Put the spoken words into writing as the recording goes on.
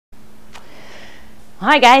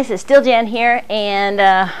Hi guys, it's steeljan here, and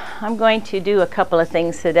I'm going to do a couple of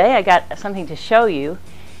things today. I got something to show you,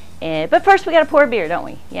 but first we got to pour beer, don't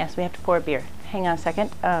we? Yes, we have to pour beer. Hang on a second,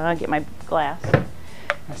 I'll get my glass.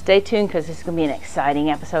 Now stay tuned because this is going to be an exciting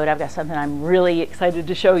episode. I've got something I'm really excited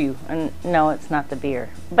to show you, and no, it's not the beer.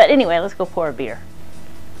 But anyway, let's go pour a beer.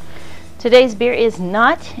 Today's beer is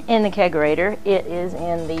not in the kegerator. It is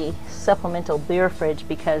in the supplemental beer fridge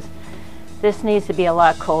because this needs to be a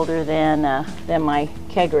lot colder than my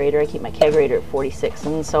kegerator. I keep my kegerator at 46,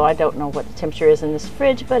 and so I don't know what the temperature is in this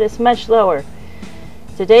fridge, but it's much lower.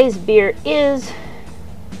 Today's beer is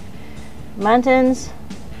Muntons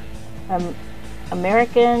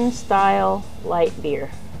American Style Light Beer.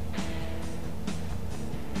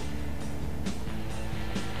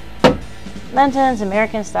 Muntons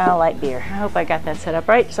American Style Light Beer. I hope I got that set up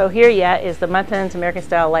right. So here, yeah, is the Muntons American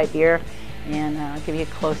Style Light Beer. And I'll give you a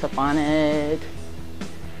close-up on it.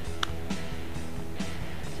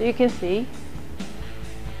 So you can see,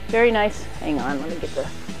 very nice. Hang on, let me get the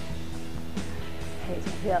haze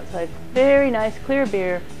on the outside. Very nice, clear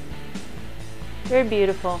beer. Very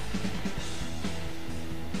beautiful.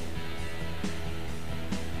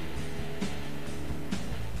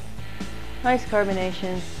 Nice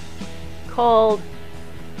carbonation. Cold,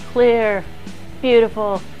 clear,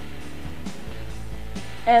 beautiful.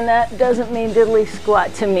 And that doesn't mean diddly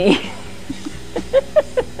squat to me.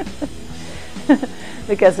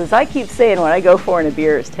 Because as I keep saying, what I go for in a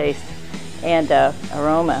beer is taste and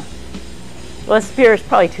aroma. Well, this beer is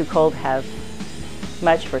probably too cold to have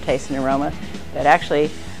much for taste and aroma, but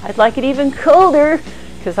actually I'd like it even colder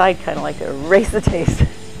because I kind of like to erase the taste.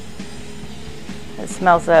 It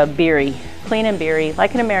smells beery, clean and beery,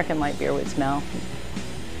 like an American light beer would smell.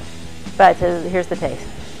 But here's the taste.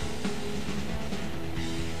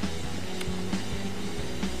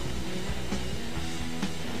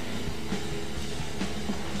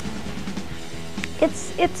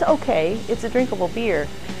 It's okay. It's a drinkable beer,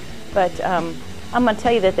 but I'm going to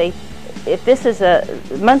tell you that if this is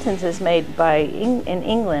Muntons is made by in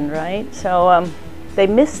England, right? So they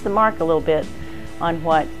missed the mark a little bit on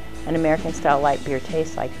what an American style light beer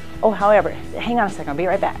tastes like. Oh, however, hang on a second. I'll be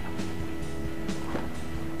right back.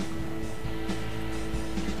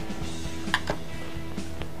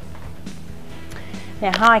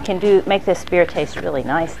 Now, how I can make this beer taste really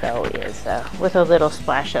nice though is with a little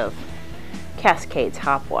splash of Cascades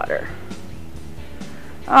hop water.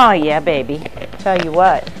 Oh yeah, baby. Tell you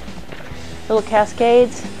what, little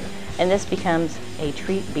Cascades, and this becomes a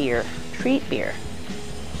treat beer. Treat beer.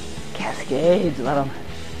 Cascades, love them.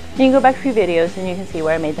 You can go back a few videos and you can see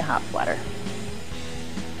where I made the hop water.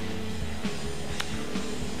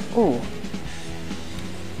 Ooh.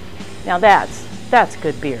 Now that's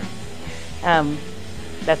good beer.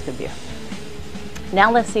 That's good beer.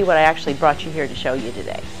 Now let's see what I actually brought you here to show you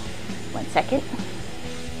today. One second.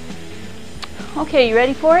 Okay, you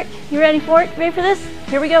ready for it? You ready for it? Ready for this?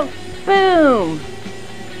 Here we go. Boom!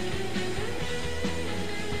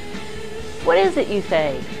 What is it, you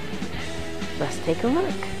say? Let's take a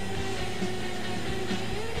look.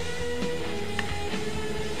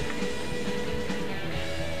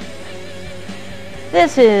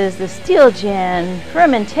 This is the steeljan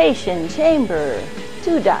Fermentation Chamber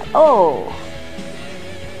 2.0.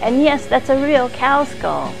 And yes, that's a real cow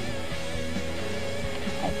skull.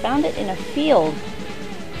 Found it in a field.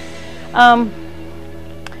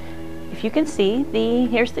 If you can see,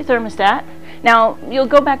 here's the thermostat. Now you'll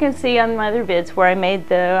go back and see on my other vids where I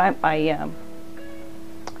made I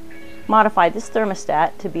modified this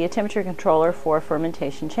thermostat to be a temperature controller for a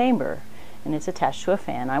fermentation chamber, and it's attached to a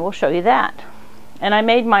fan. I will show you that. And I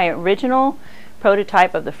made my original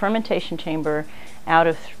prototype of the fermentation chamber out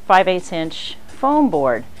of 5/8 inch foam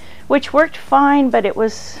board, which worked fine, but it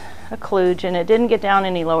was a kludge, and it didn't get down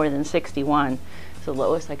any lower than 61. It's the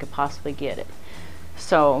lowest I could possibly get it.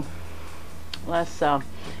 So let's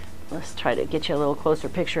try to get you a little closer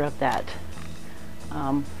picture of that,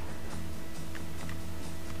 of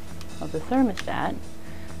the thermostat.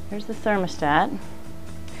 There's the thermostat.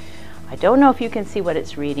 I don't know if you can see what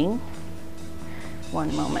it's reading.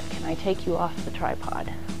 One moment, can I take you off the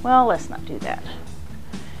tripod? Well, let's not do that.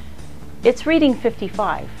 It's reading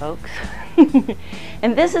 55, folks.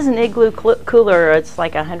 And this is an Igloo cooler. It's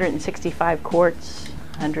like 165 quarts,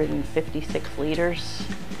 156 liters.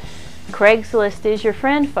 Craigslist is your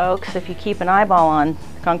friend, folks, if you keep an eyeball on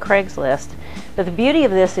Craigslist. But the beauty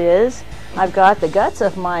of this is I've got the guts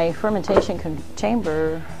of my fermentation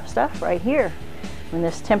chamber stuff right here. When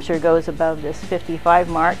this temperature goes above this 55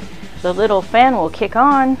 mark, the little fan will kick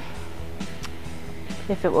on,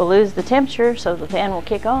 if it will lose the temperature so the fan will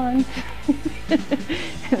kick on.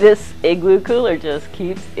 This Igloo cooler just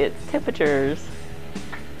keeps its temperatures.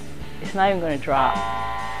 It's not even going to drop.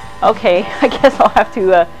 Okay, I guess I'll have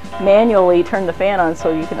to manually turn the fan on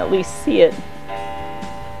so you can at least see it.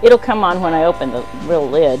 It'll come on when I open the real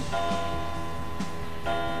lid.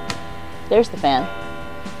 There's the fan.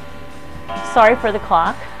 Sorry for the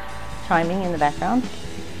clock chiming in the background.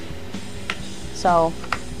 So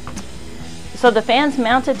the fan's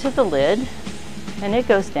mounted to the lid and it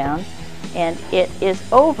goes down and it is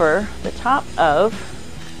over the top of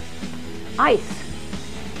ice.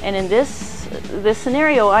 And in this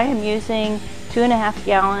scenario, I am using 2.5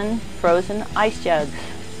 gallon frozen ice jugs.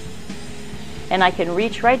 And I can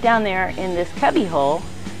reach right down there in this cubby hole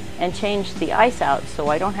and change the ice out so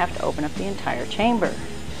I don't have to open up the entire chamber.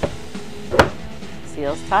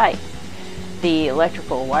 Seals tight. The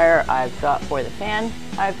electrical wire I've got for the fan,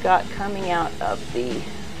 I've got coming out of the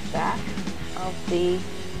back of the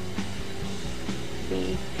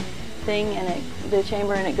thing and the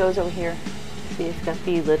chamber, and it goes over here. See, it's got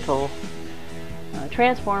the little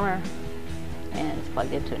transformer and it's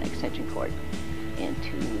plugged into an extension cord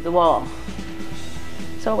into the wall.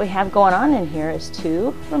 So what we have going on in here is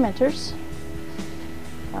 2 fermenters,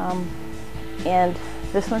 and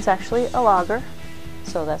this one's actually a lager,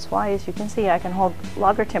 so that's why, as you can see, I can hold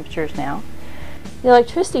lager temperatures now. The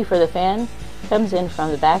electricity for the fan comes in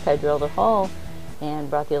from the back. I drilled a hole and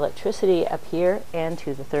brought the electricity up here and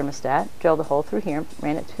to the thermostat, drilled a hole through here,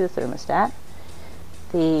 ran it to the thermostat.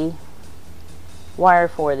 The wire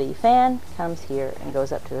for the fan comes here and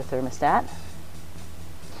goes up to the thermostat,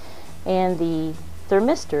 and the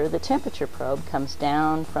thermistor, the temperature probe, comes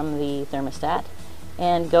down from the thermostat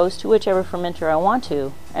and goes to whichever fermenter I want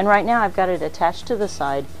to. And right now I've got it attached to the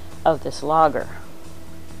side of this lager.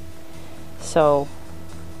 So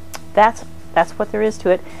that's what there is to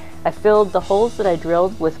it. I filled the holes that I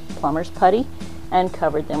drilled with plumber's putty and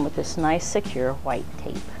covered them with this nice secure white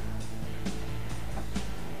tape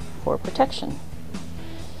for protection.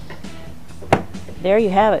 There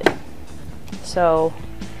you have it. So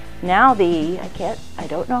now I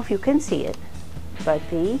don't know if you can see it, but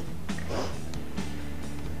I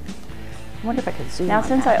wonder if I can zoom. Now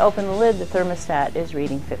since I opened the lid, the thermostat is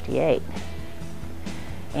reading 58.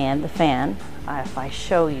 And the fan, if I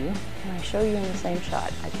show you, can I show you in the same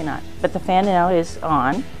shot? I cannot. But the fan now is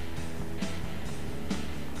on.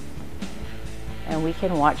 And we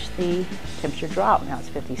can watch the temperature drop. Now it's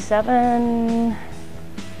 57.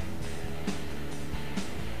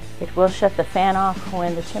 It will shut the fan off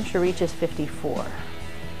when the temperature reaches 54.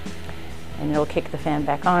 And it'll kick the fan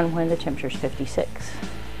back on when the temperature is 56.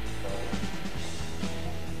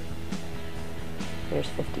 There's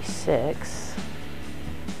 56.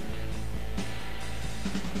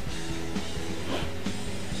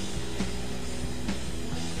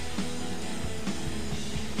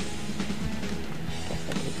 Guess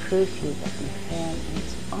I could prove to you that the fan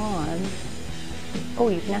is on. Oh,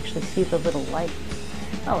 you can actually see the little light.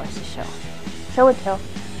 Oh, let's just show. Show and tell.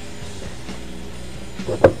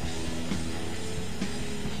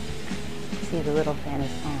 See, the little fan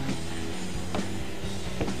is on.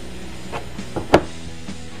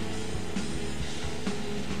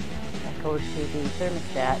 Back over to the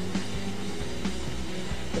thermostat.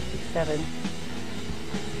 57.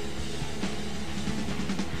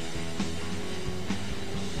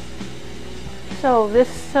 So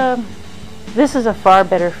this is a far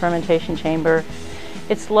better fermentation chamber.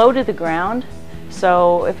 It's low to the ground,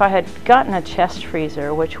 so if I had gotten a chest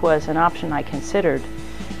freezer, which was an option I considered,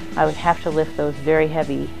 I would have to lift those very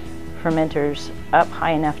heavy fermenters up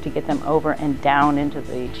high enough to get them over and down into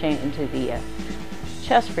the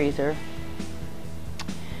chest freezer.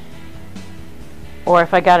 Or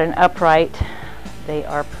if I got an upright, they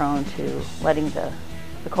are prone to letting the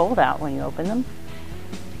cold out when you open them.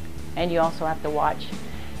 And you also have to watch.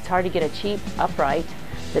 It's hard to get a cheap upright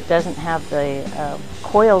that doesn't have the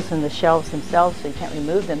coils in the shelves themselves, so you can't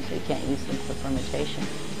remove them, so you can't use them for fermentation.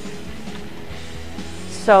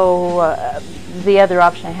 So the other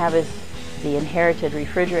option I have is the inherited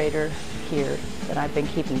refrigerator here that I've been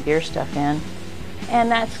keeping beer stuff in, and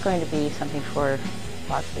that's going to be something for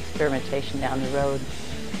lots of experimentation down the road.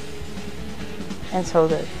 And so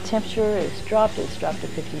the temperature is dropped. It's dropped to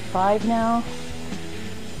 55 now.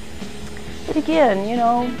 But again, you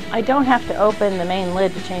know, I don't have to open the main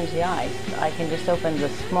lid to change the ice. I can just open the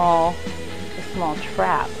small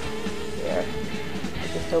trap there. I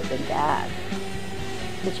just opened that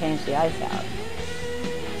to change the ice out.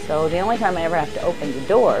 So the only time I ever have to open the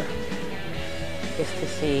door is to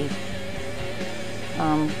see,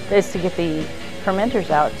 is to get the fermenters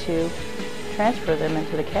out to transfer them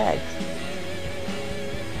into the kegs.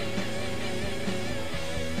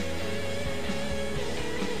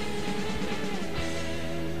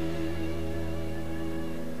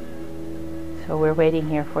 So we're waiting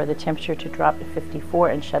here for the temperature to drop to 54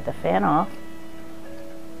 and shut the fan off.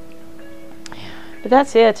 But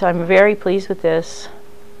that's it. I'm very pleased with this.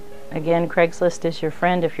 Again, Craigslist is your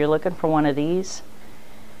friend if you're looking for one of these.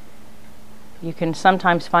 You can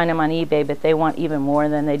sometimes find them on eBay, but they want even more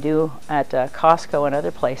than they do at Costco and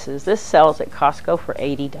other places. This sells at Costco for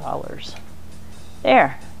 $80.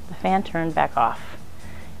 There, the fan turned back off.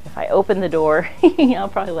 If I open the door, I'll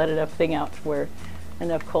probably let enough thing out where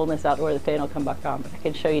enough coldness out where the fan will come back on. But I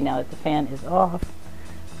can show you now that the fan is off.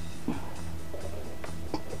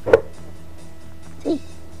 See?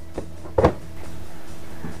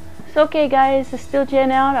 So okay guys, the steeljan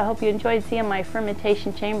out. I hope you enjoyed seeing my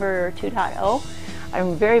fermentation chamber 2.0.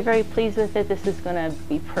 I'm very, very pleased with it. This is going to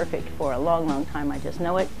be perfect for a long, long time. I just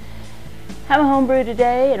know it. Have a home brew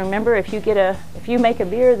today, and remember, if you make a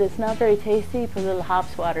beer that's not very tasty, put a little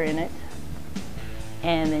hops water in it,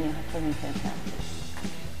 and then you'll have something fantastic.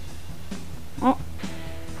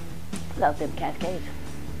 Love them cascades.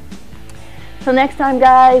 So next time,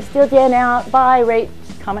 guys, steeljan out. Bye. Rate,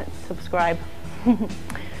 comment, subscribe.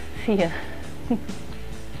 See ya.